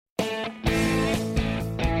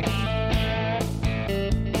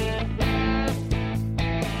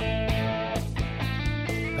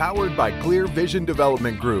powered by Clear Vision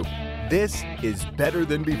Development Group. This is Better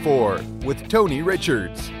Than Before with Tony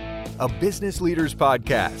Richards, a business leaders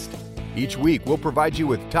podcast. Each week, we'll provide you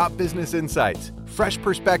with top business insights, fresh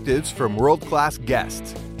perspectives from world-class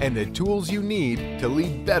guests, and the tools you need to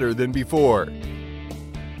lead better than before.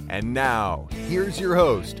 And now, here's your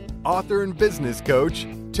host, author and business coach,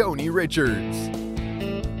 Tony Richards.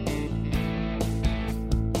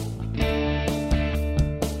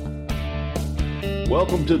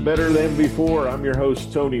 Welcome to Better Than Before. I'm your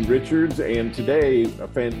host, Tony Richards, and today a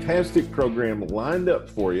fantastic program lined up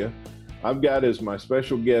for you. I've got as my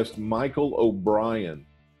special guest Michael O'Brien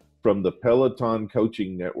from the Peloton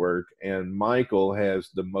Coaching Network, and Michael has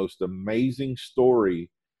the most amazing story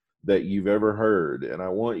that you've ever heard, and I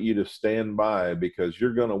want you to stand by because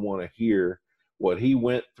you're going to want to hear what he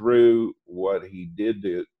went through, what he did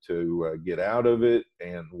to get out of it,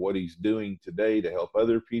 and what he's doing today to help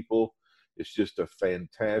other people. It's just a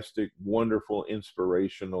fantastic, wonderful,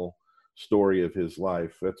 inspirational story of his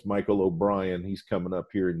life. That's Michael O'Brien. He's coming up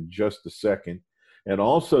here in just a second. And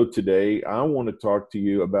also today, I want to talk to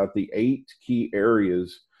you about the 8 key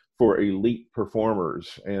areas for elite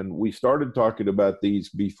performers. And we started talking about these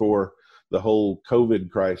before the whole COVID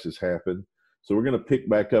crisis happened. So we're going to pick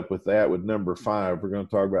back up with that with number 5. We're going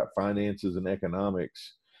to talk about finances and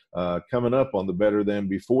economics coming up on the Better Than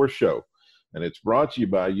Before show. And it's brought to you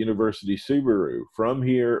by University Subaru. From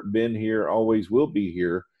here, been here, always will be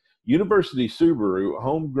here. University Subaru,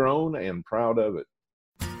 homegrown and proud of it.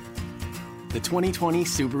 The 2020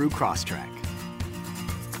 Subaru Crosstrek.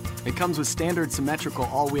 It comes with standard symmetrical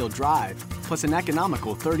all-wheel drive, plus an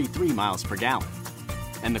economical 33 miles per gallon.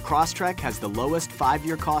 And the Crosstrek has the lowest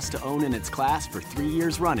 5-year cost to own in its class for 3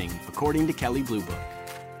 years running, according to Kelley Blue Book.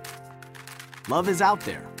 Love is out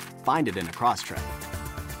there. Find it in a Crosstrek.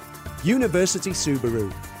 University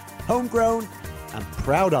Subaru, homegrown and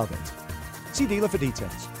proud of it. See dealer for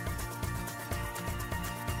details.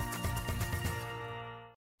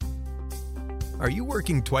 Are you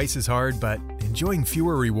working twice as hard but enjoying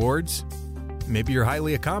fewer rewards? Maybe you're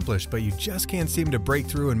highly accomplished but you just can't seem to break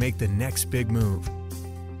through and make the next big move.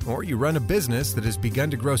 Or you run a business that has begun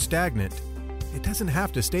to grow stagnant. It doesn't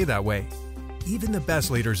have to stay that way. Even the best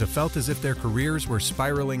leaders have felt as if their careers were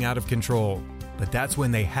spiraling out of control. But that's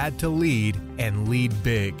when they had to lead and lead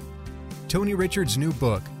big. Tony Richards' new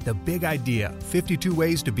book, The Big Idea, 52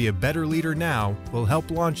 Ways to Be a Better Leader Now, will help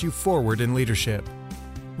launch you forward in leadership.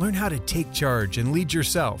 Learn how to take charge and lead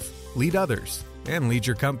yourself, lead others, and lead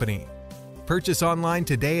your company. Purchase online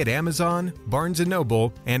today at Amazon, Barnes &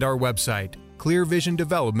 Noble, and our website,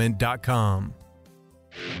 clearvisiondevelopment.com.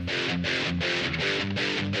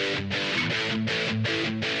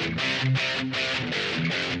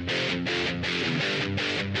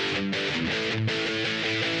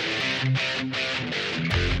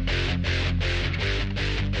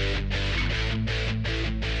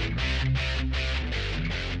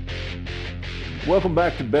 Welcome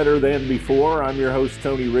back to Better Than Before. I'm your host,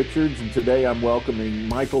 Tony Richards, and today I'm welcoming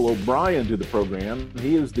Michael O'Brien to the program.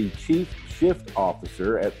 He is the Chief Shift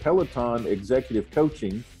Officer at Peloton Executive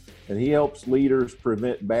Coaching, and he helps leaders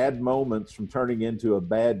prevent bad moments from turning into a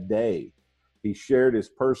bad day. He shared his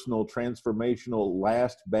personal transformational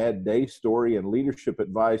last bad day story and leadership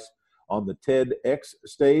advice on the TEDx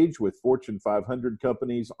stage with Fortune 500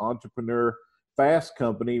 companies, Entrepreneur, Fast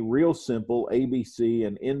Company, Real Simple, ABC,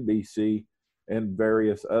 and NBC, and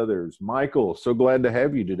various others. Michael, so glad to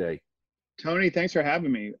have you today. Tony, thanks for having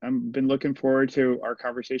me. I've been looking forward to our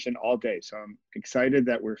conversation all day, so I'm excited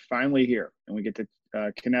that we're finally here and we get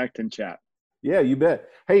to connect and chat. Yeah, you bet.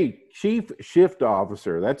 Hey, Chief Shift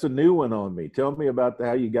Officer, that's a new one on me. Tell me about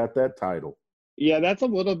how you got that title. Yeah, that's a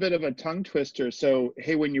little bit of a tongue twister. So,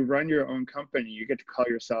 hey, when you run your own company, you get to call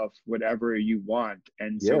yourself whatever you want.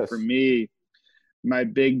 And so for me, my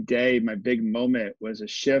big day, my big moment was a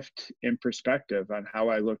shift in perspective on how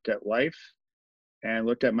I looked at life and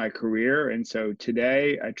looked at my career. And so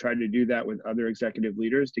today I try to do that with other executive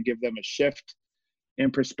leaders to give them a shift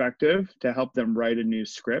in perspective to help them write a new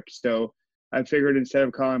script. So I figured instead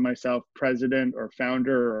of calling myself president or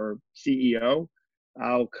founder or CEO,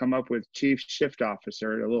 I'll come up with Chief Shift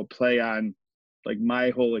Officer, a little play on like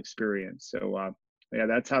my whole experience. So yeah,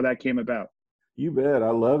 that's how that came about. You bet.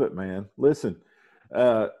 I love it, man. Listen,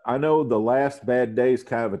 I know the last bad day is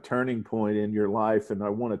kind of a turning point in your life, and I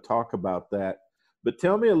want to talk about that. But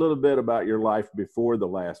tell me a little bit about your life before the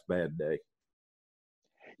last bad day.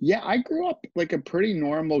 Yeah, I grew up like a pretty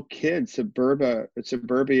normal kid, suburbia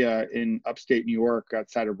in upstate New York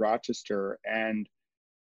outside of Rochester. And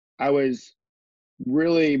I was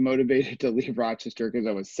really motivated to leave Rochester because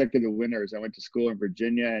I was sick of the winters. I went to school in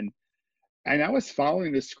Virginia, and And I was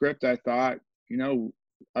following the script I thought,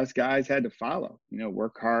 us guys had to follow,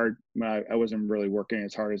 work hard. I wasn't really working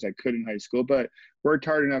as hard as I could in high school, but worked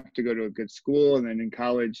hard enough to go to a good school. And then in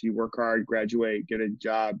college, you work hard, graduate, get a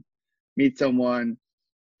job, meet someone,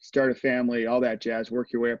 start a family, all that jazz,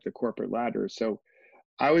 work your way up the corporate ladder. So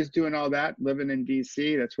I was doing all that, living in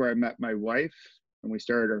DC. That's where I met my wife, and we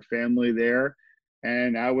started our family there.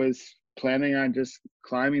 And I was planning on just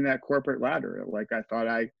climbing that corporate ladder like I thought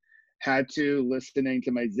I had to, listening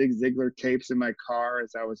to my Zig Ziglar tapes in my car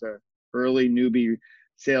as I was a early newbie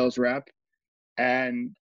sales rep.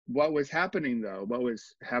 And what was happening though, what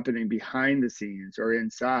was happening behind the scenes or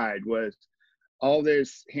inside was all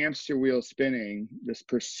this hamster wheel spinning, this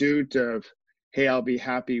pursuit of, hey, I'll be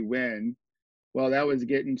happy when. Well, that was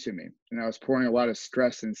getting to me, and I was pouring a lot of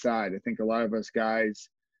stress inside. I think a lot of us guys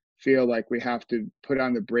feel like we have to put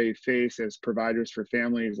on the brave face as providers for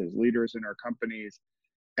families, as leaders in our companies,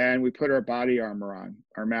 and we put our body armor on,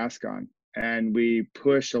 our mask on, and we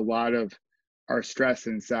push a lot of our stress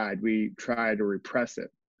inside. We try to repress it.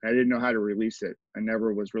 I didn't know how to release it. I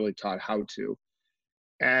never was really taught how to.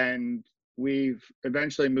 And we've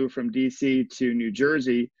eventually moved from DC to New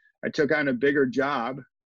Jersey. I took on a bigger job,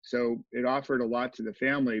 so it offered a lot to the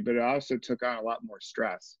family, but it also took on a lot more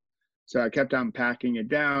stress. So I kept on packing it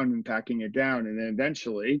down, and then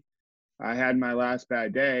eventually I had my last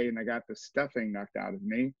bad day and I got the stuffing knocked out of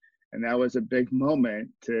me. And that was a big moment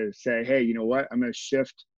to say, hey, you know what? I'm going to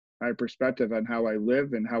shift my perspective on how I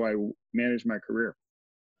live and how I manage my career.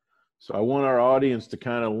 So I want our audience to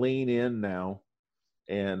kind of lean in now.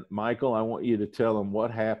 And Michael, I want you to tell them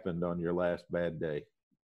what happened on your last bad day.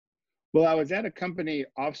 Well, I was at a company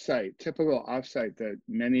offsite, typical offsite that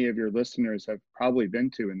many of your listeners have probably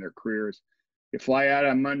been to in their careers. You fly out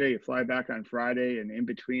on Monday, you fly back on Friday, and in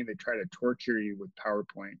between they try to torture you with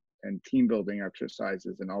PowerPoint and team building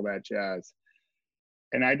exercises and all that jazz.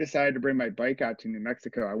 And I decided to bring my bike out to New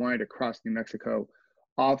Mexico. I wanted to cross New Mexico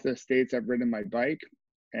off the states I've ridden my bike.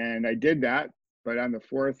 And I did that, but on the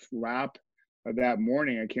fourth lap of that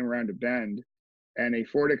morning, I came around a bend and a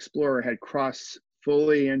Ford Explorer had crossed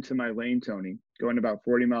fully into my lane, Tony, going about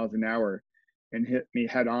 40 miles an hour, and hit me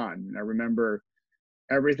head on. And I remember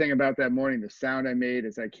everything about that morning, the sound I made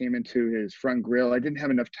as I came into his front grill. I didn't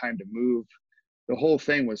have enough time to move. The whole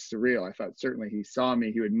thing was surreal. I thought certainly he saw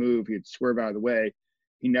me, he would move, he'd swerve out of the way.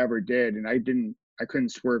 He never did. And I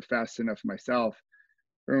couldn't swerve fast enough myself.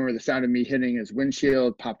 I remember the sound of me hitting his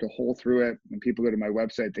windshield, popped a hole through it. When people go to my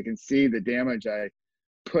website, they can see the damage I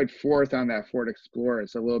put forth on that Ford Explorer.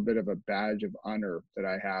 It's a little bit of a badge of honor that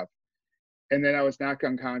I have. And then I was knocked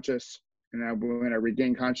unconscious. And when I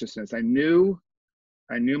regained consciousness, I knew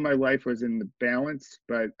my life was in the balance,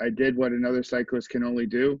 but I did what another cyclist can only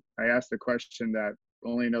do. I asked the question that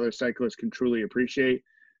only another cyclist can truly appreciate.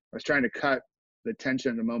 I was trying to cut the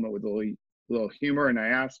tension in the moment with a little humor. And I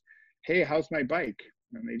asked, hey, how's my bike?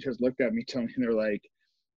 And they just looked at me, Tony, and they're like,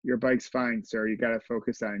 your bike's fine, sir. You got to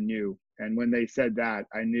focus on you. And when they said that,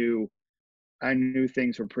 I knew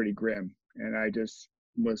things were pretty grim. And I just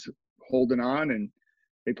was holding on, and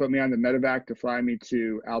they put me on the medevac to fly me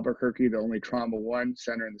to Albuquerque, the only Trauma 1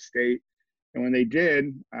 center in the state. And when they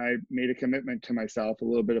did, I made a commitment to myself, a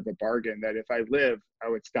little bit of a bargain, that if I live, I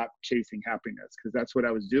would stop chasing happiness, because that's what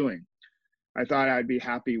I was doing. I thought I'd be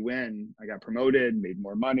happy when I got promoted, made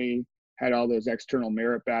more money, had all those external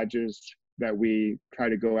merit badges that we try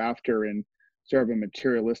to go after in sort of a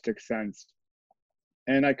materialistic sense.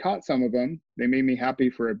 And I caught some of them. They made me happy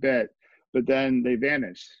for a bit, but then they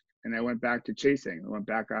vanished. And I went back to chasing. I went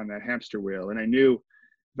back on that hamster wheel. And I knew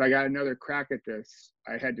if I got another crack at this,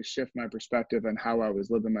 I had to shift my perspective on how I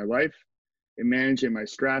was living my life and managing my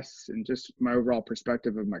stress and just my overall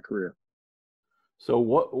perspective of my career. So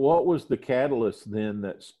what was the catalyst then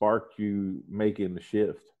that sparked you making the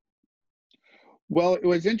shift? Well, it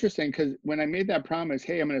was interesting because when I made that promise,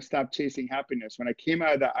 hey, I'm going to stop chasing happiness, when I came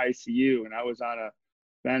out of the ICU and I was on a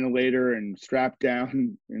ventilator and strapped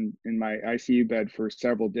down in my ICU bed for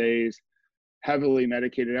several days, heavily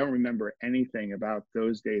medicated. I don't remember anything about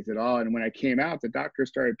those days at all. And when I came out, the doctor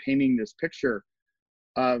started painting this picture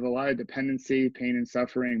of a lot of dependency, pain and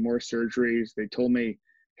suffering, more surgeries. They told me,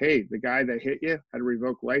 hey, the guy that hit you had a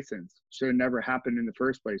revoked license. Should have never happened in the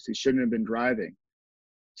first place. He shouldn't have been driving.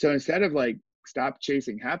 So instead of like, stop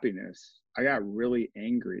chasing happiness, I got really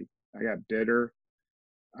angry. I got bitter.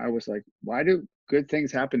 I was like, why do good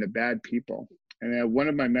things happen to bad people? And then one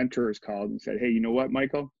of my mentors called and said, hey, you know what,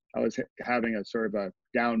 Michael? I was having a sort of a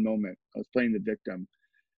down moment. I was playing the victim.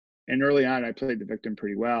 And early on, I played the victim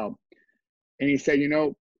pretty well. And he said,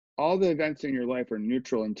 all the events in your life are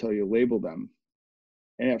neutral until you label them.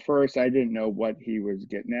 And at first I didn't know what he was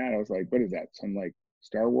getting at. I was like, what is that? Some like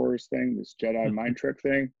Star Wars thing, this Jedi mind trick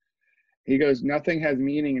thing? He goes, nothing has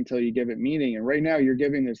meaning until you give it meaning. And right now you're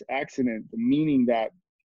giving this accident the meaning that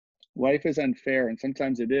life is unfair, and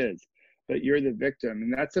sometimes it is, but you're the victim.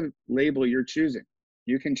 And that's a label you're choosing.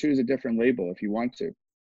 You can choose a different label if you want to.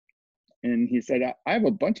 And he said, I have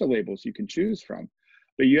a bunch of labels you can choose from,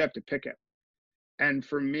 but you have to pick it. And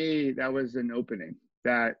for me, that was an opening,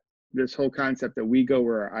 that this whole concept that we go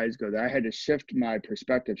where our eyes go, that I had to shift my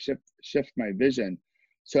perspective, shift my vision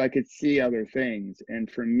so I could see other things. And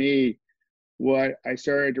for me, what I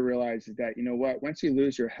started to realize is that, you know what, once you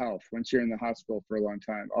lose your health, once you're in the hospital for a long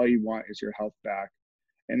time, all you want is your health back.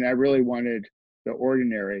 And I really wanted the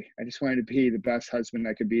ordinary. I just wanted to be the best husband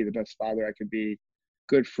I could be, the best father I could be,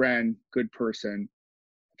 good friend, good person.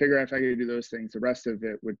 Figure out if I could do those things, the rest of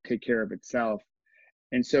it would take care of itself.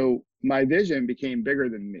 And so my vision became bigger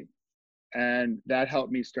than me. And that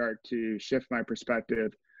helped me start to shift my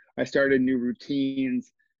perspective. I started new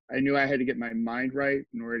routines. I knew I had to get my mind right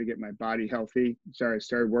in order to get my body healthy. So I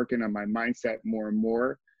started working on my mindset more and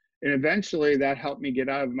more. And eventually that helped me get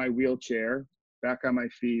out of my wheelchair, back on my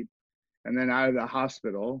feet, and then out of the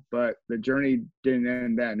hospital. But the journey didn't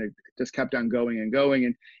end then. It just kept on going and going.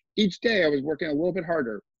 And each day I was working a little bit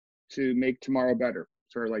harder to make tomorrow better,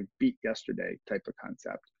 sort of like beat yesterday type of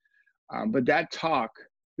concept. But that talk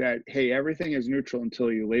that, hey, everything is neutral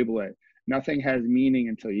until you label it, nothing has meaning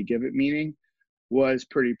until you give it meaning, was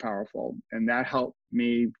pretty powerful. And that helped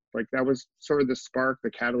me, like that was sort of the spark,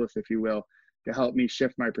 the catalyst, if you will, to help me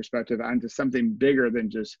shift my perspective onto something bigger than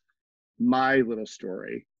just my little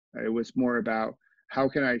story. It was more about how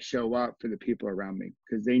can I show up for the people around me,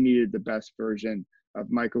 because they needed the best version of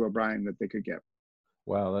Michael O'Brien that they could get.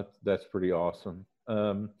 Wow, that's pretty awesome.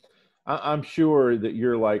 I'm sure that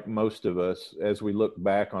you're like most of us. As we look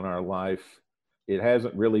back on our life, it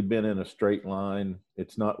hasn't really been in a straight line.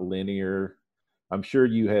 It's not linear. I'm sure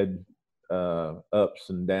you had ups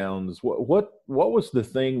and downs. What was the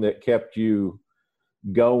thing that kept you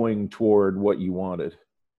going toward what you wanted?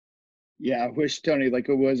 Yeah, I wish, Tony, like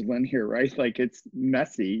it was linear, right? Like it's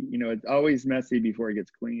messy. You know, it's always messy before it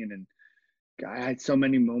gets clean. And God, I had so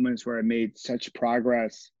many moments where I made such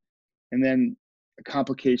progress, and then a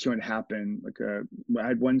complication would happen. Like I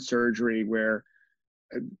had one surgery where,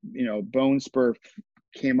 bone spur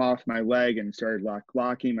came off my leg and started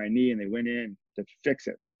locking my knee, and they went in to fix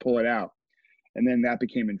it, pull it out. And then that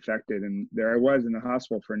became infected. And there I was in the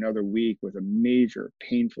hospital for another week with a major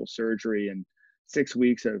painful surgery and 6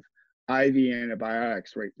 weeks of IV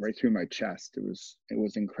antibiotics right through my chest. It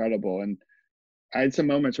was incredible. And I had some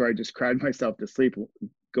moments where I just cried myself to sleep,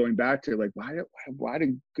 going back to like, why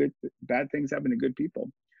do bad things happen to good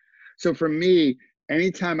people? So for me,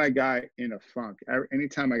 anytime I got in a funk,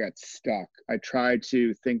 anytime I got stuck, I tried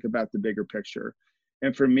to think about the bigger picture.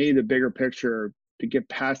 And for me, the bigger picture to get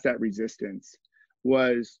past that resistance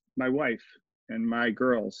was my wife and my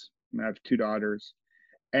girls. I have 2 daughters.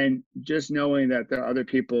 And just knowing that there are other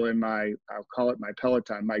people in I'll call it my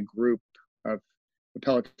Peloton, my group of, the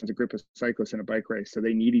Peloton's a group of cyclists in a bike race. So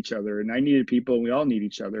they need each other, and I needed people, and we all need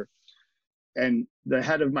each other. And the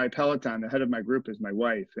head of my Peloton, the head of my group is my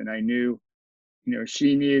wife. And I knew,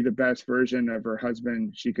 she needed the best version of her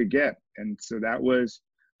husband she could get. And so that was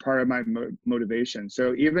part of my motivation.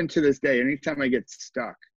 So even to this day, anytime I get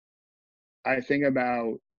stuck, I think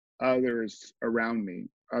about others around me,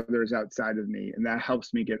 others outside of me, and that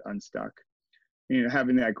helps me get unstuck.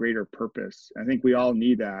 Having that greater purpose. I think we all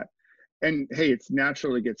need that. And hey, it's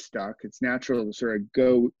natural to get stuck. It's natural to sort of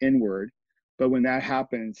go inward. But when that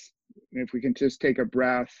happens, if we can just take a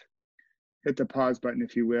breath, hit the pause button,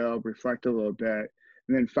 if you will, reflect a little bit,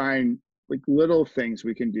 and then find like little things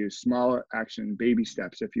we can do, small action, baby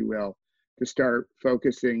steps, if you will, to start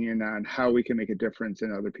focusing in on how we can make a difference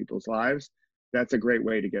in other people's lives. That's a great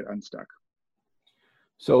way to get unstuck.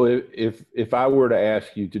 So if I were to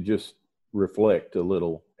ask you to just reflect a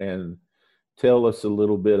little and tell us a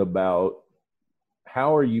little bit about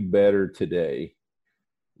how are you better today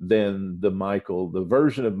than the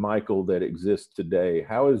version of Michael that exists today?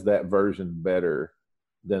 How is that version better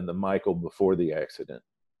than the Michael before the accident?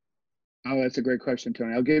 Oh, that's a great question,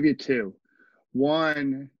 Tony. I'll give you 2.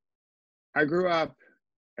 One, I grew up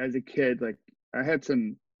as a kid, like I had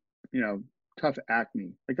some, tough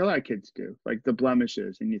acne, like a lot of kids do, like the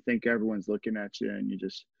blemishes, and you think everyone's looking at you, and you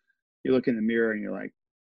look in the mirror and you're like,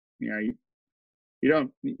 you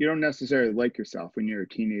don't necessarily like yourself when you're a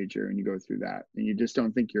teenager and you go through that, and you just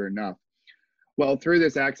don't think you're enough. Well, through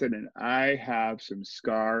this accident, I have some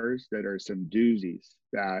scars that are some doozies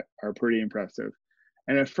that are pretty impressive.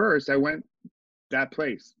 And at first I went that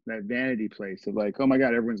place, that vanity place of like, oh my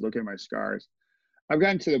God, everyone's looking at my scars. I've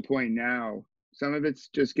gotten to the point now, some of it's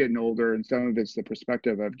just getting older and some of it's the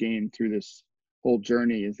perspective I've gained through this whole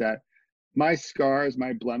journey, is that my scars,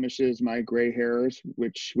 my blemishes, my gray hairs,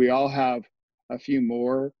 which we all have a few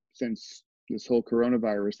more since this whole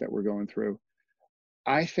coronavirus that we're going through,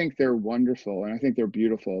 I think they're wonderful and I think they're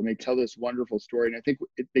beautiful, and they tell this wonderful story. And I think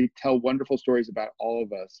they tell wonderful stories about all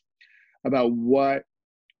of us, about what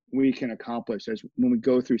we can accomplish as when we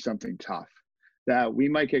go through something tough, that we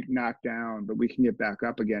might get knocked down, but we can get back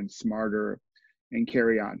up again smarter and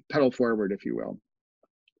carry on, pedal forward, if you will.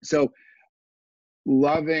 So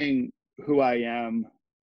loving who I am,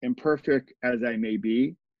 imperfect as I may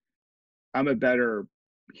be, I'm a better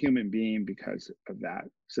human being because of that.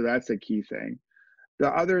 So that's a key thing. The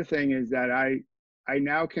other thing is that I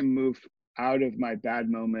now can move out of my bad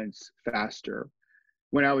moments faster.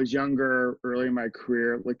 When I was younger, early in my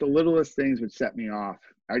career, like the littlest things would set me off.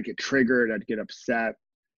 I'd get triggered, I'd get upset,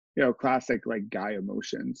 you know, classic like guy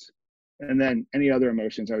emotions. And then any other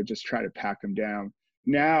emotions, I would just try to pack them down.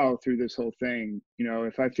 Now through this whole thing, you know,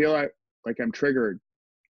 if I feel like I'm triggered,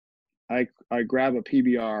 I grab a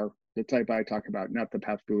PBR, the type I talk about, not the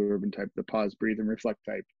Pabst Blue Ribbon type, the pause, breathe, and reflect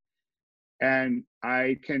type. And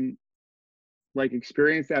I can like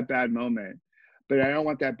experience that bad moment, but I don't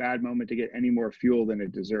want that bad moment to get any more fuel than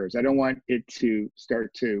it deserves. I don't want it to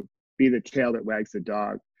start to be the tail that wags the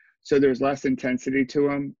dog. So there's less intensity to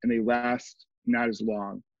them and they last not as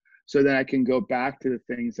long. So then I can go back to the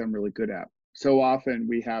things I'm really good at. So often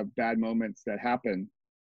we have bad moments that happen,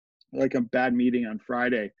 like a bad meeting on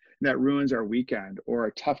Friday, and that ruins our weekend, or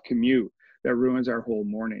a tough commute that ruins our whole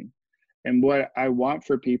morning. And what I want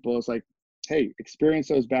for people is like, hey, experience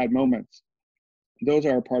those bad moments. Those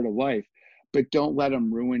are a part of life, but don't let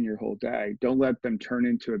them ruin your whole day. Don't let them turn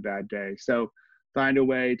into a bad day. So find a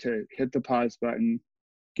way to hit the pause button,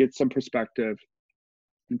 get some perspective,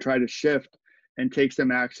 and try to shift and take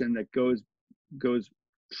some action that goes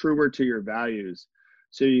truer to your values,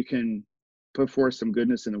 so you can put forth some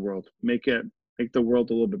goodness in the world, make the world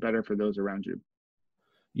a little bit better for those around you.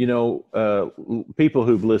 You know, people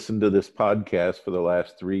who've listened to this podcast for the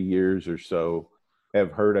last 3 years or so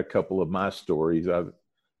have heard a couple of my stories. I've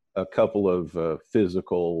a couple of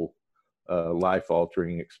physical,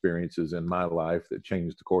 life-altering experiences in my life that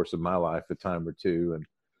changed the course of my life a time or two. And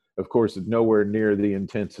of course, it's nowhere near the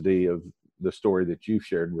intensity of the story that you've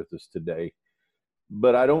shared with us today.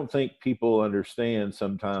 But I don't think people understand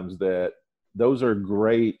sometimes that those are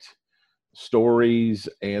great stories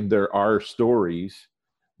and there are stories,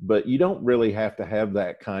 but you don't really have to have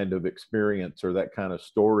that kind of experience or that kind of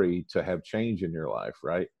story to have change in your life,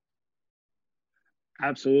 right?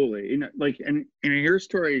 Absolutely. You know, like, and your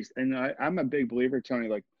stories, and I'm a big believer, Tony,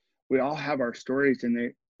 like we all have our stories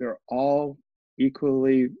and they're all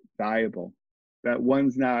equally valuable. That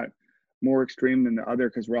one's not more extreme than the other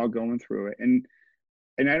because we're all going through it. And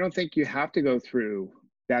I don't think you have to go through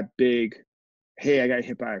that big, hey, I got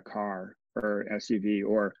hit by a car or SUV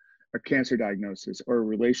or a cancer diagnosis or a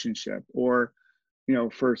relationship, or, you know,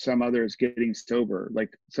 for some others getting sober. Like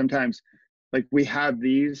sometimes, like we have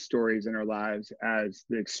these stories in our lives as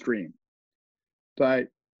the extreme, but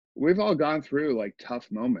we've all gone through like tough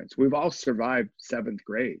moments. We've all survived 7th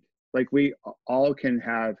grade. Like we all can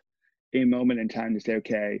have a moment in time to say,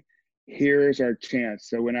 okay, here's our chance.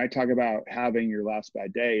 So when I talk about having your last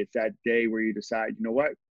bad day, it's that day where you decide, you know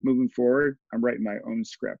what, moving forward, I'm writing my own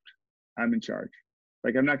script. I'm in charge.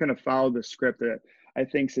 Like I'm not going to follow the script that I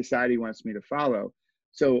think society wants me to follow.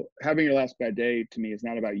 So having your last bad day to me is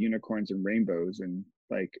not about unicorns and rainbows and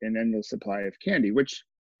like an endless supply of candy, which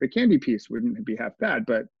the candy piece wouldn't be half bad,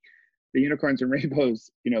 but the unicorns and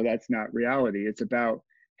rainbows, you know, that's not reality. It's about,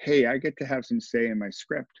 hey, I get to have some say in my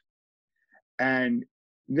script. And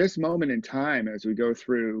this moment in time, as we go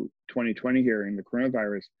through 2020 here in the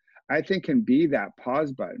coronavirus, I think can be that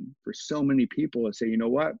pause button for so many people to say, you know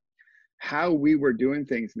what, how we were doing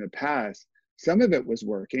things in the past, some of it was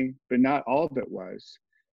working, but not all of it was.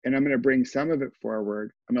 And I'm going to bring some of it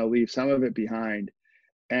forward. I'm going to leave some of it behind.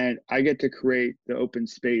 And I get to create the open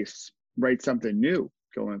space, write something new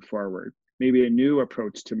going forward, maybe a new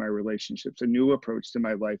approach to my relationships, a new approach to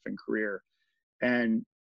my life and career. And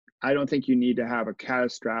I don't think you need to have a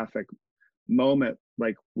catastrophic moment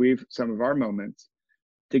like some of our moments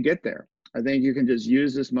to get there. I think you can just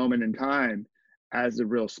use this moment in time as a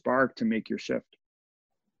real spark to make your shift.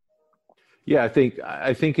 Yeah,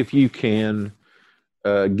 I think if you can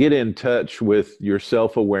get in touch with your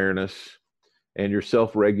self-awareness and your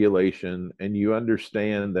self-regulation, and you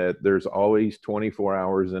understand that there's always 24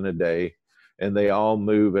 hours in a day, and they all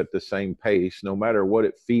move at the same pace, no matter what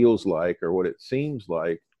it feels like or what it seems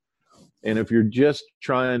like. And if you're just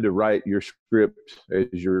trying to write your script, as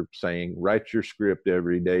you're saying, write your script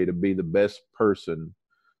every day to be the best person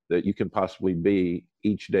that you can possibly be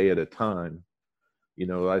each day at a time.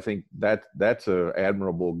 I think that's an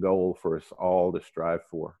admirable goal for us all to strive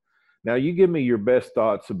for. Now, you give me your best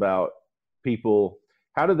thoughts about people.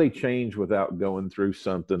 How do they change without going through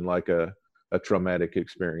something like a traumatic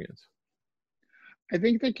experience? I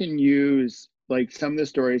think they can use like some of the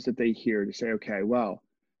stories that they hear to say, okay, well,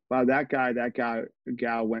 wow, that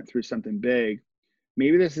gal went through something big.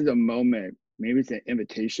 Maybe this is a moment, maybe it's an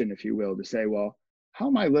invitation, if you will, to say, well, how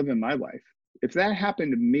am I living my life? If that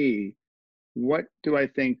happened to me, what do I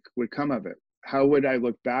think would come of it? How would I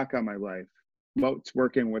look back on my life? What's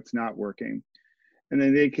working, what's not working? And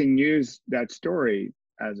then they can use that story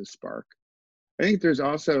as a spark. I think there's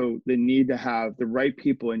also the need to have the right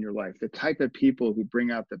people in your life, the type of people who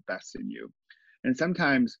bring out the best in you. And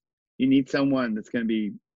sometimes you need someone that's going to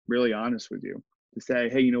be really honest with you, to say,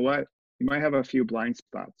 hey, you know what? You might have a few blind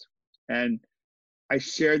spots. And I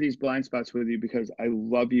share these blind spots with you because I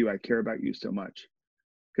love you. I care about you so much.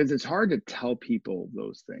 Because it's hard to tell people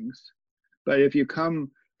those things. But if you come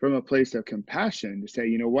from a place of compassion to say,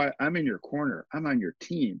 you know what? I'm in your corner. I'm on your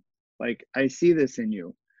team. Like, I see this in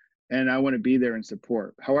you. And I want to be there in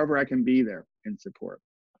support, however I can be there in support.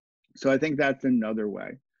 So I think that's another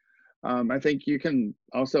way. I think you can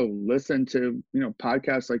also listen to,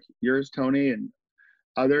 podcasts like yours, Tony, and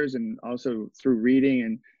others, and also through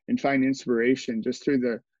reading and find inspiration just through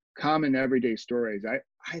the common everyday stories.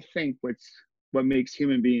 I think what makes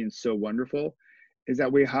human beings so wonderful is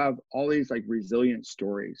that we have all these like resilient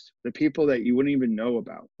stories, the people that you wouldn't even know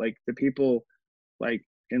about, like the people like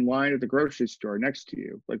in line at the grocery store next to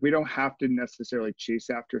you. Like, we don't have to necessarily chase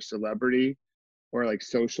after celebrity or like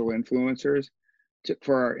social influencers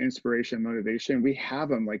for our inspiration and motivation. We have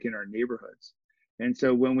them like in our neighborhoods. And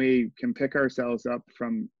so when we can pick ourselves up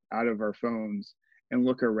from out of our phones and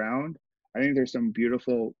look around, I think there's some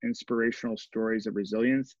beautiful inspirational stories of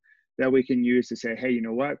resilience that we can use to say, hey, you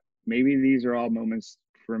know what? Maybe these are all moments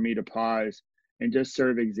for me to pause and just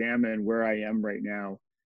sort of examine where I am right now.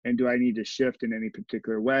 And do I need to shift in any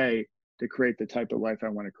particular way to create the type of life I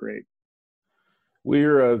want to create?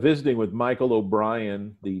 We're visiting with Michael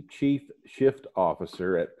O'Brien, the Chief Shift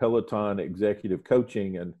Officer at Peloton Executive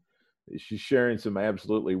Coaching, and she's sharing some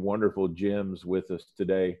absolutely wonderful gems with us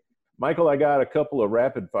today. Michael, I got a couple of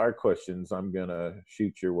rapid fire questions I'm going to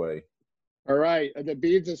shoot your way. All right. The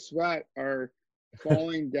beads of sweat are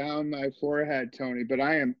falling down my forehead, Tony, but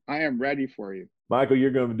I am ready for you. Michael,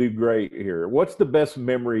 you're going to do great here. What's the best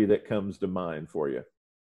memory that comes to mind for you?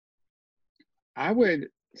 I would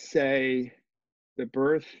say the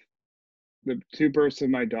two births of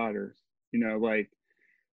my daughters. Like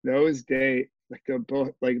those days,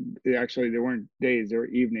 actually they weren't days, they were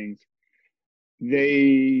evenings.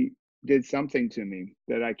 They did something to me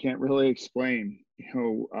that I can't really explain.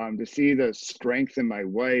 To see the strength in my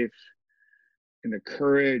wife and the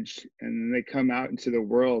courage, and then they come out into the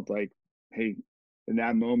world like, hey, in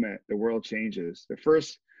that moment, the world changes.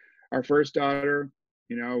 Our first daughter,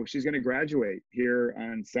 she's going to graduate here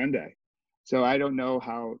on Sunday. So I don't know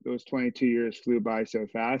how those 22 years flew by so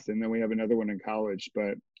fast. And then we have another one in college,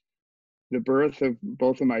 but the birth of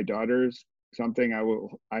both of my daughters, something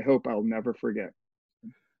I hope I'll never forget.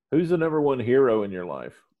 Who's the number one hero in your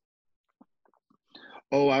life?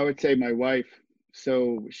 Oh, I would say my wife.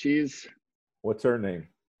 So what's her name?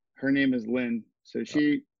 Her name is Lynn. So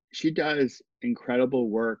she does incredible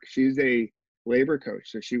work. She's a labor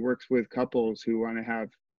coach. So she works with couples who want to have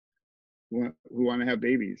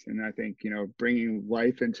babies. And I think, bringing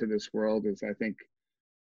life into this world is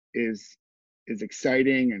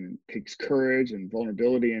exciting, and it takes courage and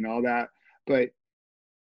vulnerability and all that. But,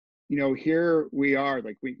 here we are,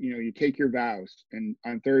 like you take your vows, and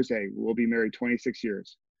on Thursday, we'll be married 26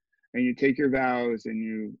 years. And you take your vows,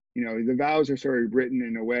 and the vows are sort of written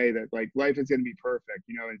in a way that like life is going to be perfect,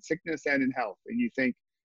 in sickness and in health. And you think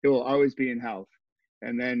it will always be in health.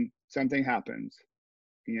 And then something happens,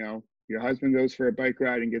 your husband goes for a bike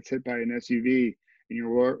ride and gets hit by an SUV, and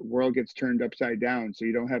your world gets turned upside down. So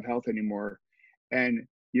you don't have health anymore, and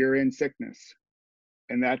you're in sickness.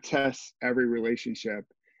 And that tests every relationship.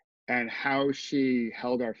 And how she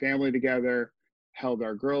held our family together, held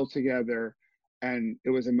our girls together. And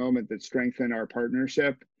it was a moment that strengthened our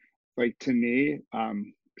partnership. Like, to me,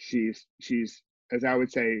 she's, as I would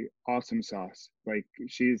say, awesome sauce. Like,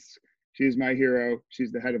 she's my hero.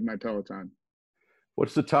 She's the head of my Peloton.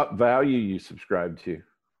 What's the top value you subscribe to?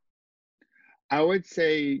 I would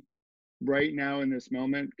say right now in this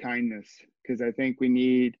moment, kindness. because I think we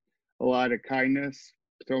need a lot of kindness,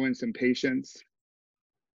 throw in some patience.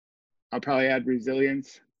 I'll probably add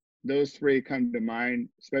resilience. Those three come to mind,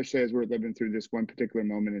 especially as we're living through this one particular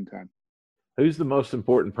moment in time. Who's the most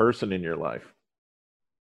important person in your life?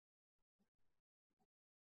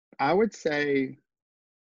 I would say,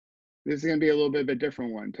 this is going to be a little bit of a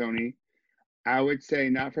different one, Tony. I would say,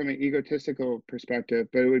 not from an egotistical perspective,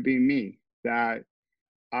 but it would be me, that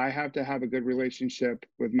I have to have a good relationship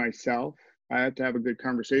with myself. I have to have a good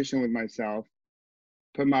conversation with myself,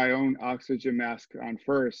 put my own oxygen mask on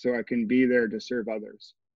first so I can be there to serve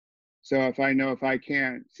others. So if I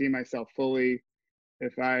can't see myself fully,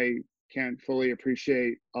 if I can't fully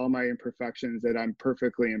appreciate all my imperfections, that I'm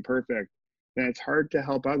perfectly imperfect, then it's hard to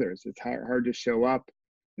help others. It's hard to show up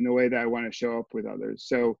in the way that I want to show up with others.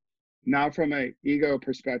 So not from an ego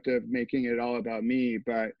perspective, making it all about me,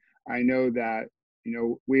 but I know that,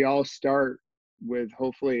 we all start with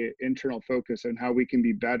hopefully an internal focus on how we can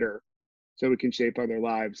be better so we can shape other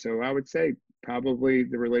lives. So I would say probably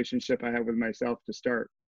the relationship I have with myself to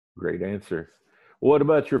start. Great answer. What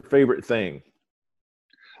about your favorite thing?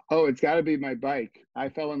 Oh, it's got to be my bike. I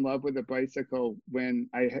fell in love with a bicycle when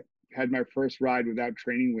I had my first ride without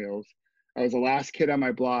training wheels. I was the last kid on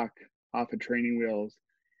my block off of training wheels.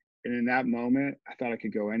 And in that moment, I thought I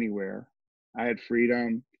could go anywhere. I had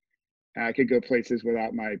freedom. I could go places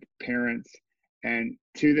without my parents. And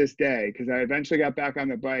to this day, because I eventually got back on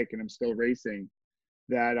the bike and I'm still racing,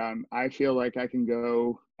 that I feel like I can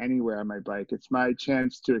go anywhere on my bike. It's my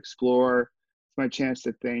chance to explore. It's my chance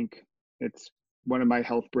to think. It's one of my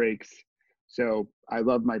health breaks. So I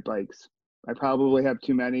love my bikes. I probably have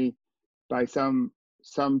too many. By some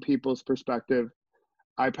people's perspective,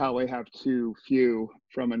 I probably have too few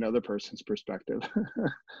from another person's perspective.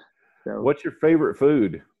 So, what's your favorite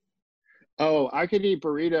food? Oh, I could eat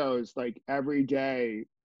burritos like every day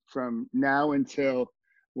from now until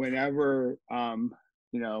whenever,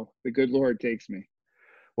 the good Lord takes me.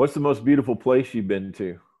 What's the most beautiful place you've been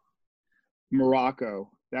to? Morocco.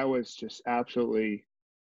 That was just absolutely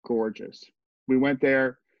gorgeous. We went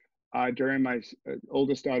there during my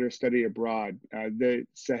oldest daughter's study abroad. The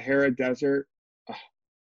Sahara Desert, it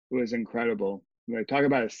was incredible. When I talk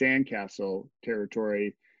about a sandcastle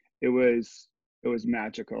territory, it was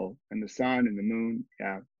magical. And the sun and the moon.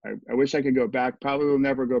 Yeah, I wish I could go back. Probably will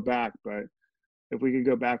never go back, but if we could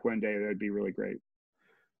go back one day, that'd be really great.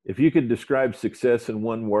 If you could describe success in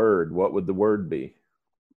one word, what would the word be?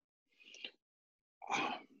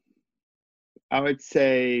 I would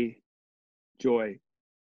say joy.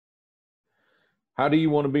 How do you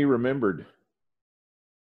want to be remembered?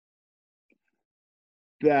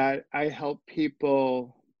 That I help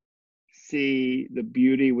people see the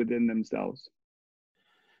beauty within themselves.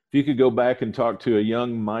 If you could go back and talk to a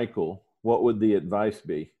young Michael, what would the advice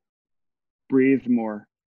be? Breathe more.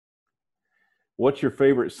 What's your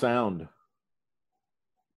favorite sound?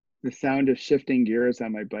 The sound of shifting gears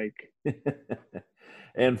on my bike.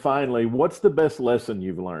 And finally, what's the best lesson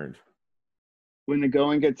you've learned? When the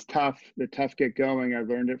going gets tough, the tough get going. I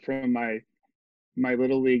learned it from my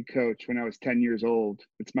little league coach when I was 10 years old.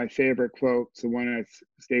 It's my favorite quote. It's the one that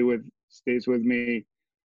stays with me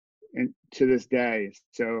and to this day.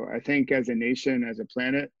 So I think as a nation, as a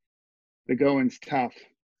planet, the going's tough.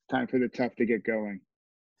 It's time for the tough to get going.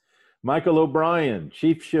 Michael O'Brien,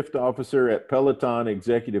 Chief Shift Officer at Peloton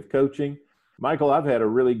Executive Coaching. Michael, I've had a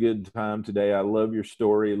really good time today. I love your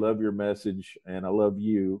story, love your message, and I love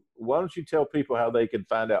you. Why don't you tell people how they can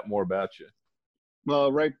find out more about you?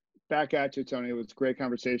 Well, right back at you, Tony. It was a great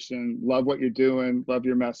conversation. Love what you're doing. Love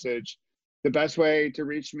your message. The best way to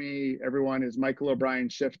reach me, everyone, is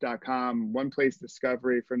michaelobrienshift.com. One Place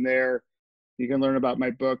Discovery. From there, you can learn about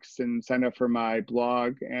my books and sign up for my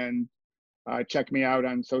blog and check me out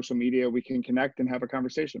on social media. We can connect and have a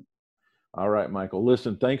conversation. All right, Michael.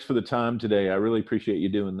 Listen, thanks for the time today. I really appreciate you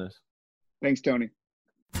doing this. Thanks, Tony.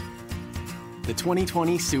 The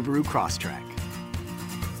 2020 Subaru Crosstrek.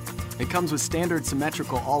 It comes with standard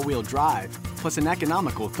symmetrical all-wheel drive, plus an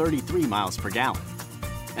economical 33 miles per gallon.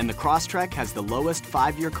 And the Crosstrek has the lowest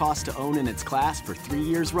 5-year cost to own in its class for 3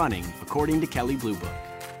 years running, according to Kelley Blue Book.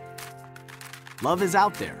 Love is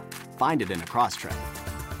out there. Find it in a Crosstrek.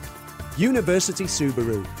 University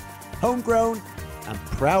Subaru. Homegrown and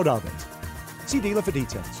proud of it. See dealer for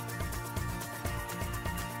details.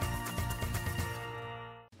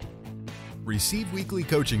 Receive weekly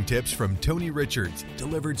coaching tips from Tony Richards,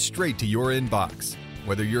 delivered straight to your inbox.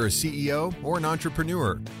 Whether you're a CEO or an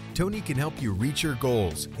entrepreneur, Tony can help you reach your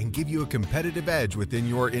goals and give you a competitive edge within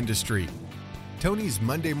your industry. Tony's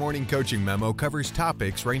Monday morning coaching memo covers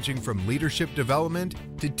topics ranging from leadership development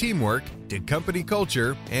to teamwork to company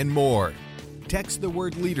culture and more. Text the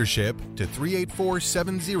word leadership to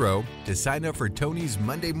 38470 to sign up for Tony's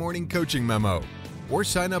Monday morning coaching memo, or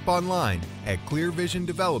sign up online at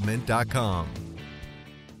clearvisiondevelopment.com.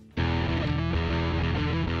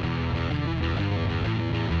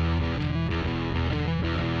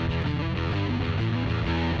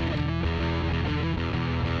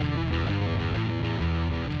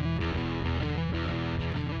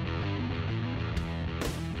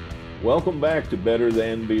 Welcome back to Better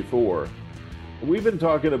Than Before. We've been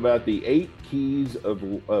talking about the 8 keys of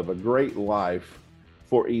a great life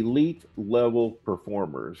for elite level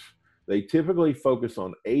performers. They typically focus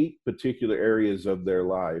on 8 particular areas of their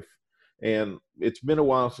life. And it's been a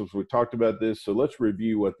while since we talked about this, so let's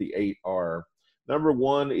review what the 8 are. Number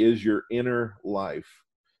 1 is your inner life.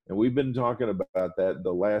 And we've been talking about that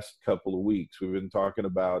the last couple of weeks. We've been talking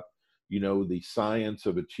about, the science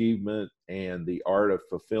of achievement and the art of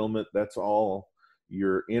fulfillment. That's all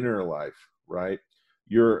your inner life, right?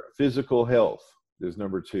 Your physical health is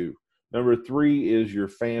number 2. Number 3 is your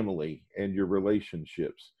family and your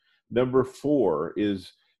relationships. Number 4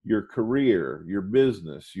 is your career, your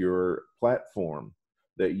business, your platform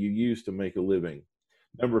that you use to make a living.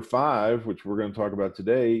 Number 5, which we're going to talk about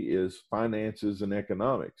today, is finances and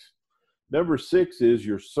economics. Number 6 is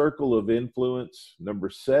your circle of influence. Number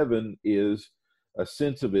 7 is a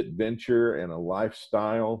sense of adventure and a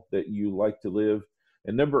lifestyle that you like to live.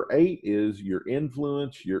 And number 8 is your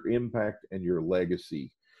influence, your impact, and your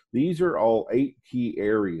legacy. These are all 8 key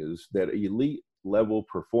areas that elite level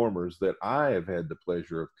performers that I have had the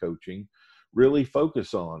pleasure of coaching really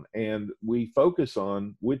focus on. And we focus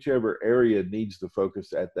on whichever area needs the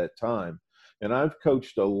focus at that time. And I've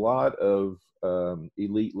coached a lot of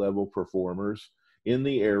elite level performers in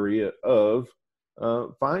the area of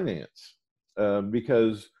finance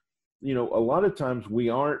because, a lot of times we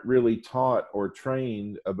aren't really taught or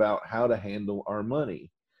trained about how to handle our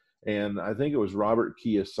money. And I think it was Robert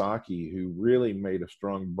Kiyosaki who really made a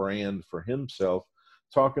strong brand for himself,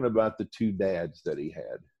 talking about the 2 dads that he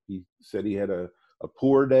had. He said he had a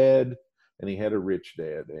poor dad and he had a rich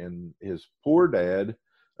dad. And his poor dad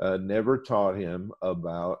never taught him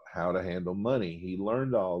about how to handle money. He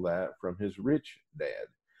learned all that from his rich dad.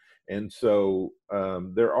 And so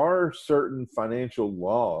there are certain financial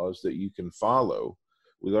laws that you can follow.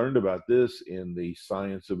 We learned about this in the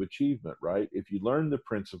science of achievement, right? If you learn the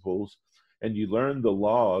principles and you learn the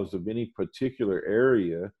laws of any particular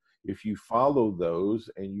area, if you follow those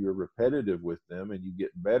and you're repetitive with them and you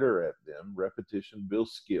get better at them, repetition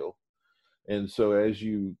builds skill. And so as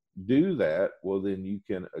you do that, well, then you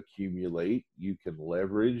can accumulate, you can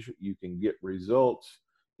leverage, you can get results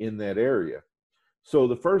in that area. So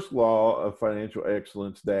the first law of financial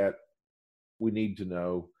excellence that we need to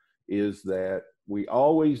know is that we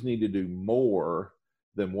always need to do more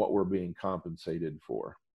than what we're being compensated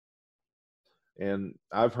for. And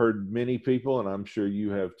I've heard many people, and I'm sure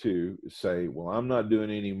you have too, say, well, I'm not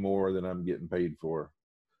doing any more than I'm getting paid for.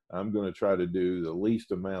 I'm going to try to do the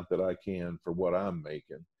least amount that I can for what I'm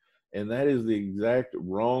making. And that is the exact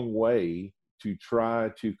wrong way to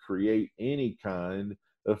try to create any kind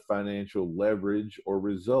of financial leverage or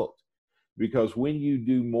result. Because when you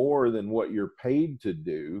do more than what you're paid to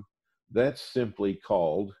do, that's simply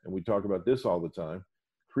called, and we talk about this all the time,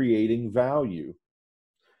 creating value.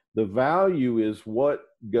 The value is what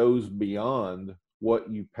goes beyond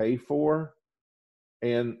what you pay for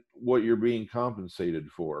and what you're being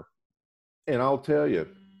compensated for. And I'll tell you,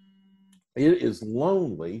 it is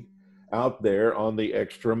lonely out there on the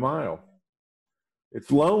extra mile. It's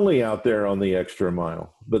lonely out there on the extra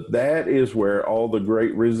mile, but that is where all the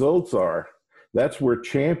great results are. That's where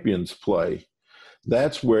champions play.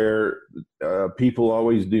 That's where people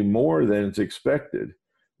always do more than it's expected,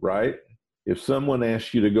 right? If someone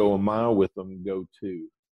asks you to go a mile with them, go 2.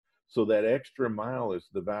 So that extra mile is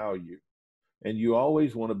the value. And you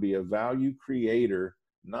always want to be a value creator,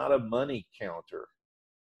 not a money counter,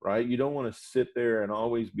 right? You don't want to sit there and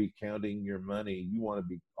always be counting your money. You want to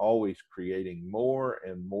be always creating more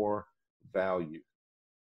and more value.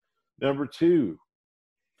 Number 2,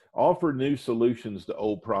 offer new solutions to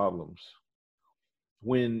old problems.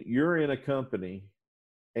 When you're in a company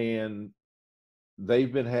and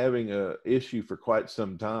they've been having an issue for quite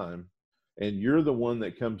some time, and you're the one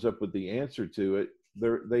that comes up with the answer to it,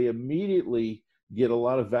 they immediately get a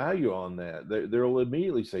lot of value on that. They'll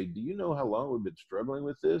immediately say, do you know how long we've been struggling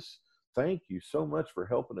with this? Thank you so much for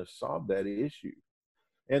helping us solve that issue.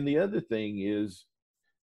 And the other thing is,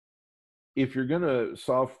 if you're going to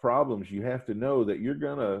solve problems, you have to know that you're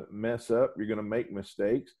going to mess up, you're going to make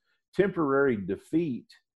mistakes. Temporary defeat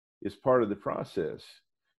is part of the process.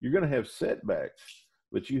 You're going to have setbacks.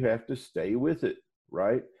 but you have to stay with it,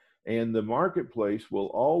 right? And the marketplace will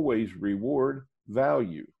always reward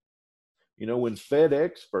value. You know, when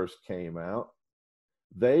FedEx first came out,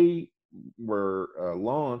 they were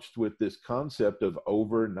launched with this concept of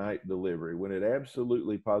overnight delivery, when it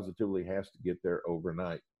absolutely positively has to get there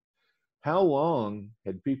overnight. How long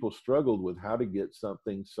had people struggled with how to get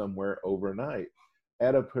something somewhere overnight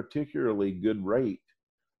at a particularly good rate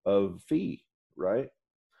of fee, right?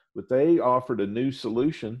 But they offered a new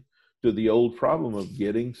solution to the old problem of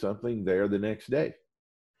getting something there the next day.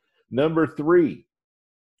 Number 3,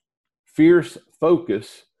 fierce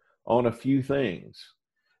focus on a few things.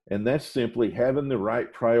 And that's simply having the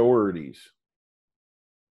right priorities.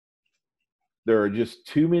 There are just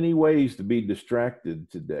too many ways to be distracted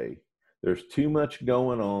today. There's too much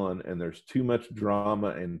going on, and there's too much drama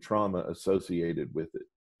and trauma associated with it.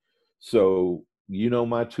 So, you know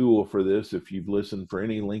my tool for this, if you've listened for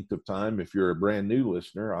any length of time. If you're a brand new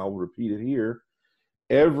listener, I'll repeat it here.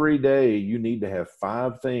 Every day you need to have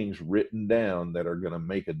 5 things written down that are going to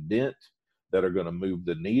make a dent, that are going to move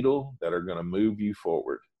the needle, that are going to move you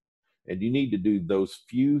forward. And you need to do those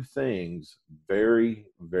few things very,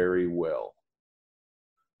 very well.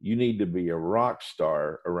 You need to be a rock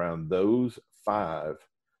star around those 5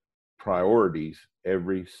 priorities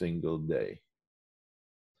every single day.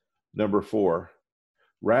 Number 4,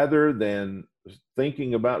 rather than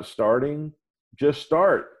thinking about starting, just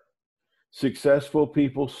start. Successful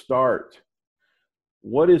people start.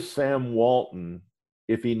 What is Sam Walton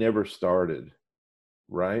if he never started,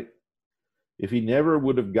 right? If he never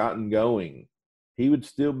would have gotten going, he would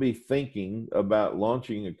still be thinking about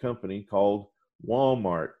launching a company called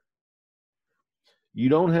Walmart. You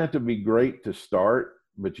don't have to be great to start,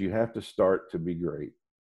 but you have to start to be great.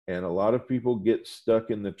 And a lot of people get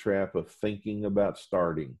stuck in the trap of thinking about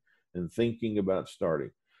starting and thinking about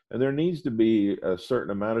starting. And there needs to be a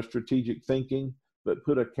certain amount of strategic thinking, but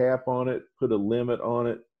put a cap on it, put a limit on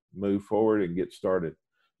it, move forward and get started.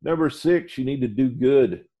 Number 6, you need to do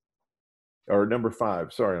good. Or number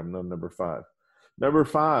 5, sorry, I'm on number 5. Number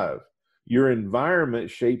 5, your environment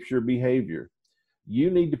shapes your behavior. You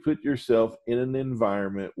need to put yourself in an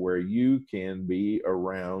environment where you can be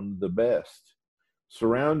around the best.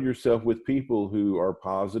 Surround yourself with people who are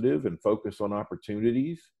positive and focus on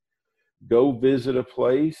opportunities. Go visit a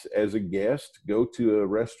place as a guest. Go to a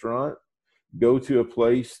restaurant. Go to a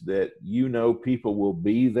place that you know people will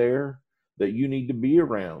be there that you need to be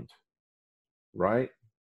around, right?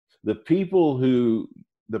 The people who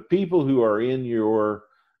are in your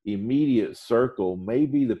immediate circle may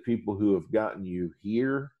be the people who have gotten you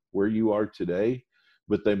here where you are today,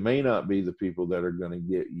 but they may not be the people that are going to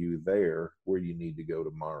get you there where you need to go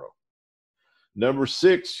tomorrow. Number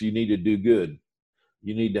 6, you need to do good.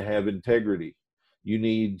 You need to have integrity. You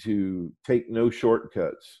need to take no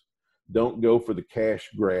shortcuts. Don't go for the cash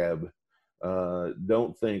grab.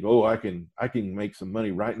 Don't think, oh, I can make some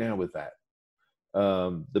money right now with that.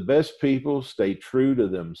 The best people stay true to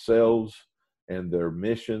themselves and their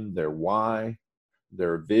mission, their why,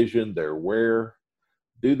 their vision, their where.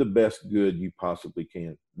 Do the best good you possibly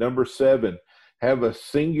can. Number 7, have a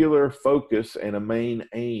singular focus and a main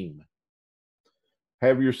aim.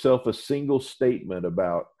 Have yourself a single statement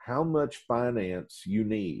about how much finance you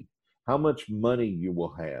need, how much money you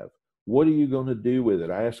will have. What are you going to do with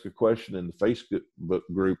it? I asked a question in the Facebook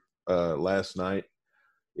group last night.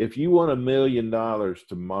 If you won $1 million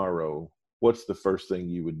tomorrow, what's the first thing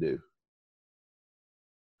you would do?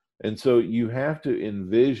 And so you have to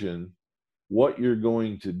envision what you're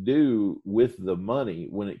going to do with the money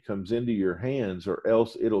when it comes into your hands, or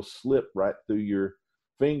else it'll slip right through your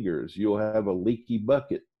fingers. You'll have a leaky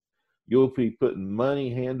bucket. You'll be putting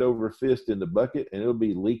money hand over fist in the bucket, and it'll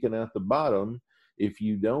be leaking out the bottom if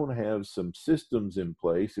you don't have some systems in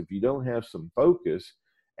place, if you don't have some focus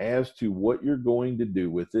as to what you're going to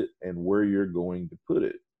do with it and where you're going to put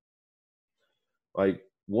it. Like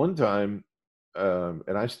one time,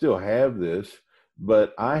 and I still have this,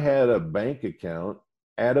 but I had a bank account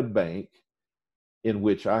at a bank in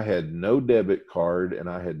which I had no debit card and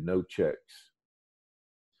I had no checks.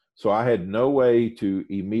 So I had no way to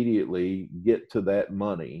immediately get to that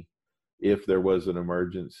money if there was an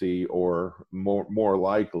emergency, or more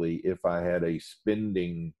likely if I had a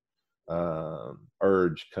spending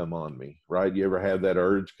urge come on me, right? You ever have that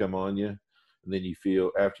urge come on you? And then you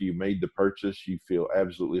feel, after you made the purchase, you feel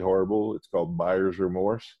absolutely horrible. It's called buyer's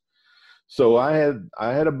remorse. So I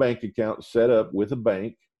had a bank account set up with a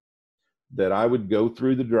bank that I would go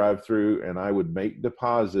through the drive-through and I would make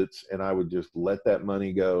deposits, and I would just let that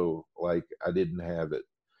money go like I didn't have it.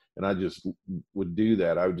 And I just would do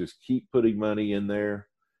that. I would just keep putting money in there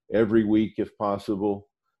every week if possible,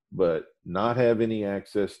 but not have any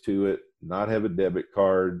access to it, not have a debit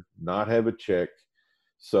card, not have a check.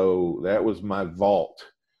 So that was my vault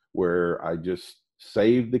where I just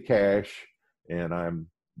saved the cash, and I'm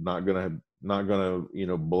not gonna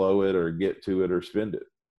blow it or get to it or spend it,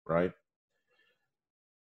 right?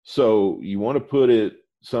 So you want to put it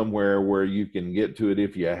somewhere where you can get to it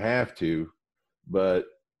if you have to, but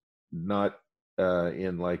not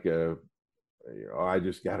in like I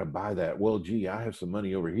just got to buy that. Well, gee, I have some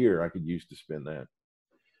money over here I could use to spend that.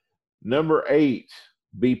 Number 8,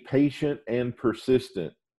 be patient and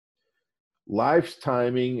persistent. Life's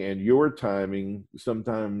timing and your timing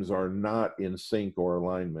sometimes are not in sync or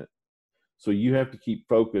alignment. So you have to keep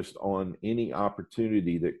focused on any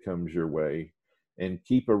opportunity that comes your way and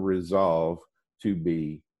keep a resolve to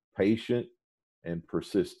be patient and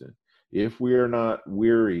persistent. If we are not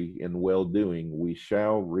weary in well-doing, we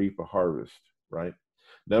shall reap a harvest, right?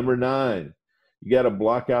 Number 9, you got to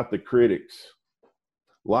block out the critics.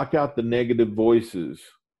 Lock out the negative voices.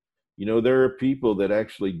 You know, there are people that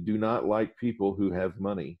actually do not like people who have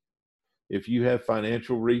money. If you have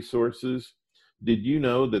financial resources, did you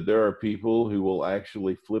know that there are people who will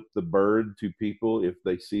actually flip the bird to people if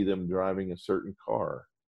they see them driving a certain car?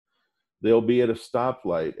 They'll be at a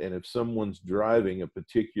stoplight, and if someone's driving a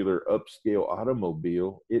particular upscale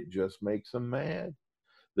automobile, it just makes them mad.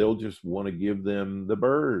 They'll just want to give them the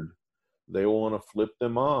bird. They'll want to flip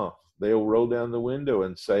them off. They'll roll down the window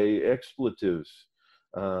and say expletives.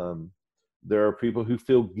 There are people who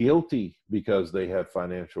feel guilty because they have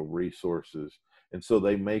financial resources, and so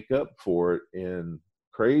they make up for it in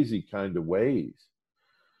crazy kind of ways.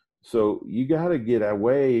 So you got to get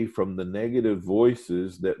away from the negative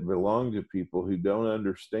voices that belong to people who don't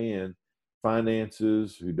understand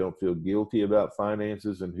finances, who don't feel guilty about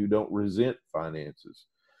finances, and who don't resent finances.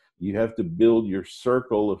 You have to build your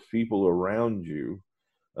circle of people around you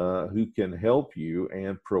who can help you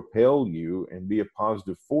and propel you and be a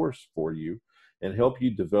positive force for you and help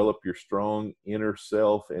you develop your strong inner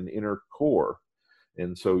self and inner core.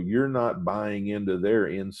 And so you're not buying into their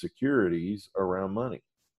insecurities around money.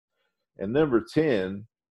 And number 10,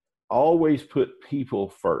 always put people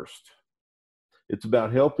first. It's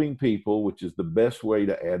about helping people, which is the best way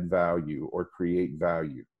to add value or create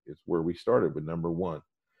value. It's where we started with number 1.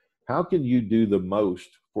 How can you do the most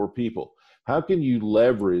for people? How can you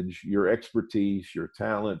leverage your expertise, your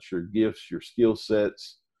talents, your gifts, your skill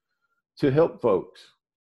sets to help folks?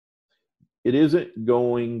 It isn't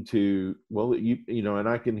going to, well, you know, and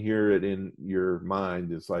I can hear it in your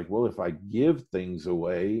mind. It's like, well, if I give things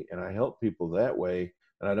away and I help people that way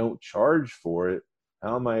and I don't charge for it,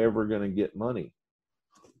 how am I ever going to get money?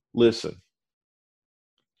 Listen,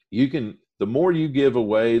 the more you give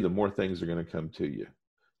away, the more things are going to come to you.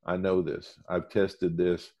 I know this. I've tested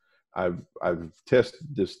this. I've tested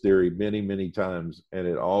this theory many, many times, and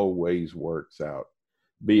it always works out.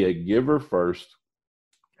 Be a giver first,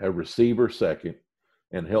 a receiver second,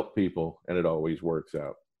 and help people, and it always works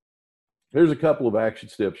out. There's a couple of action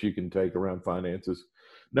steps you can take around finances.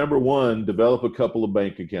 Number 1, develop a couple of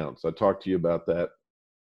bank accounts. I talked to you about that.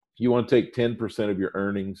 You want to take 10% of your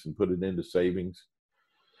earnings and put it into savings.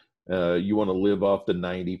 You want to live off the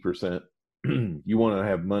 90%. You want to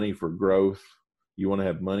have money for growth. You want to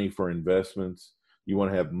have money for investments. You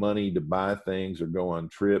want to have money to buy things or go on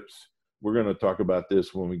trips. We're going to talk about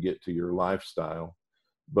this when we get to your lifestyle,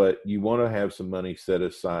 but you want to have some money set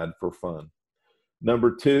aside for fun.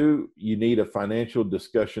 Number 2, you need a financial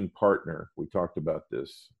discussion partner. We talked about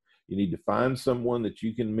this. You need to find someone that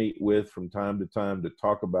you can meet with from time to time to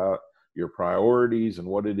talk about your priorities and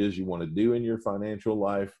what it is you want to do in your financial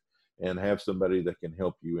life, and have somebody that can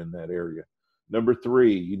help you in that area. Number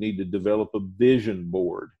 3, you need to develop a vision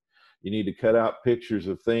board. You need to cut out pictures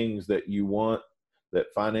of things that you want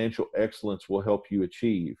that financial excellence will help you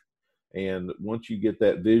achieve. And once you get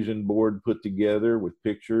that vision board put together with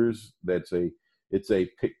pictures, it's a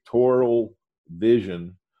pictorial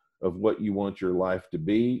vision of what you want your life to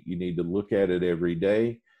be. You need to look at it every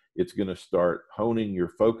day. It's going to start honing your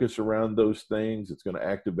focus around those things. It's going to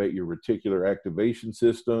activate your reticular activation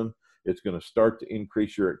system. It's going to start to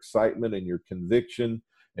increase your excitement and your conviction,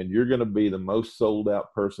 and you're going to be the most sold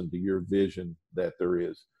out person to your vision that there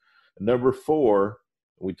is. And number 4,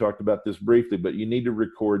 we talked about this briefly, but you need to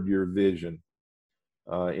record your vision.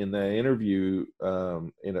 In the interview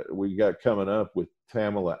we got coming up with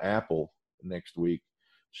Tamala Apple next week,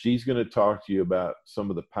 she's going to talk to you about some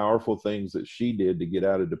of the powerful things that she did to get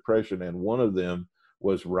out of depression, and one of them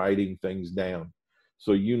was writing things down.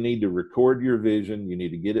 So you need to record your vision. You need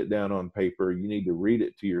to get it down on paper. You need to read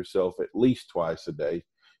it to yourself at least twice a day,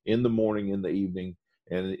 in the morning, in the evening,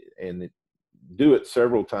 and do it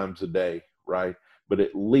several times a day, right? But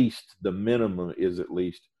at least the minimum is at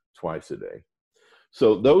least twice a day.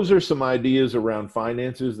 So those are some ideas around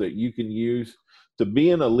finances that you can use. To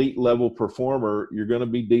be an elite level performer, you're going to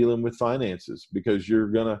be dealing with finances, because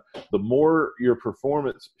the more your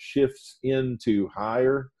performance shifts into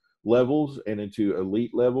higher levels and into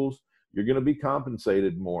elite levels, you're going to be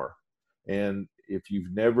compensated more. And if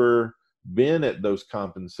you've never been at those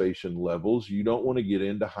compensation levels, you don't want to get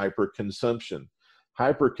into hyperconsumption.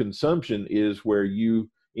 Hyperconsumption is where you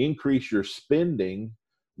increase your spending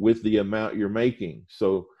with the amount you're making.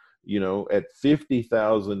 So, at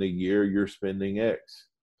 $50,000 a year, you're spending X.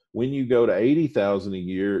 When you go to $80,000 a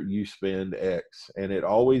year, you spend X, and it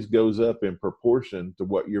always goes up in proportion to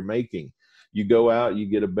what you're making. You go out, you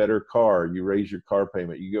get a better car, you raise your car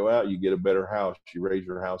payment. You go out, you get a better house, you raise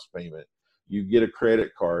your house payment. You get a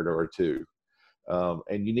credit card or two.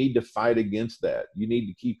 And you need to fight against that. You need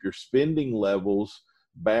to keep your spending levels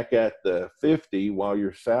back at the 50 while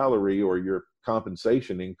your salary or your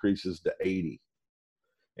compensation increases to 80.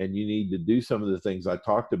 And you need to do some of the things I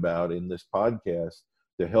talked about in this podcast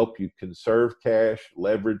to help you conserve cash,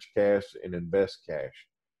 leverage cash, and invest cash,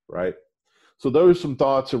 right? So those are some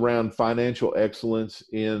thoughts around financial excellence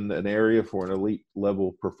in an area for an elite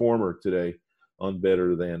level performer today on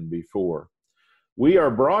Better Than Before. We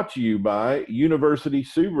are brought to you by University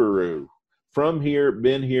Subaru. From here,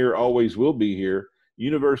 been here, always will be here.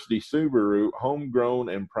 University Subaru, homegrown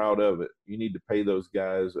and proud of it. You need to pay those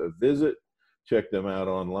guys a visit. Check them out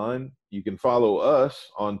online. You can follow us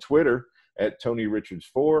on Twitter at Tony Richards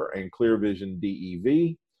 4 and Clear Vision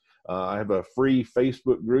DEV. I have a free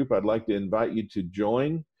Facebook group I'd like to invite you to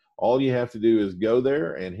join. All you have to do is go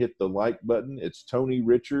there and hit the like button. It's Tony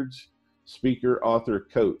Richards, speaker, author,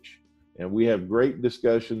 coach. And we have great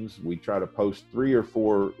discussions. We try to post 3 or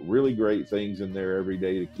 4 really great things in there every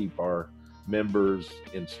day to keep our members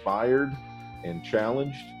inspired and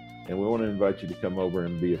challenged, and we want to invite you to come over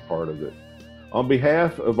and be a part of it. On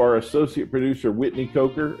behalf of our associate producer Whitney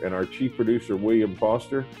Coker and our chief producer William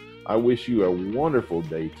Foster, I wish you a wonderful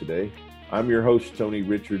day today. I'm your host Tony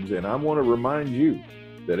Richards, and I want to remind you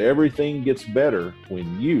that everything gets better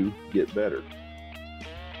when you get better.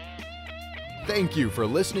 Thank you for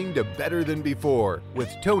listening to Better Than Before with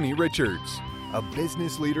Tony Richards, a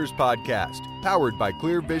business leaders podcast powered by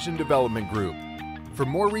Clear Vision Development Group. For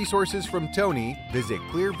more resources from Tony, visit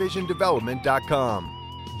clearvisiondevelopment.com.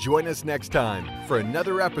 Join us next time for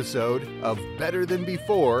another episode of Better Than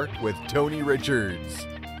Before with Tony Richards.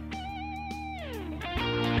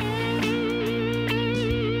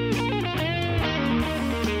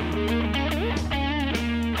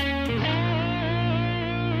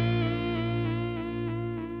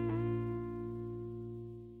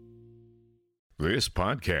 This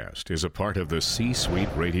podcast is a part of the C-Suite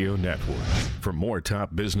Radio Network. For more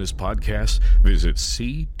top business podcasts, visit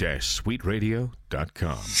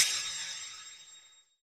c-suiteradio.com.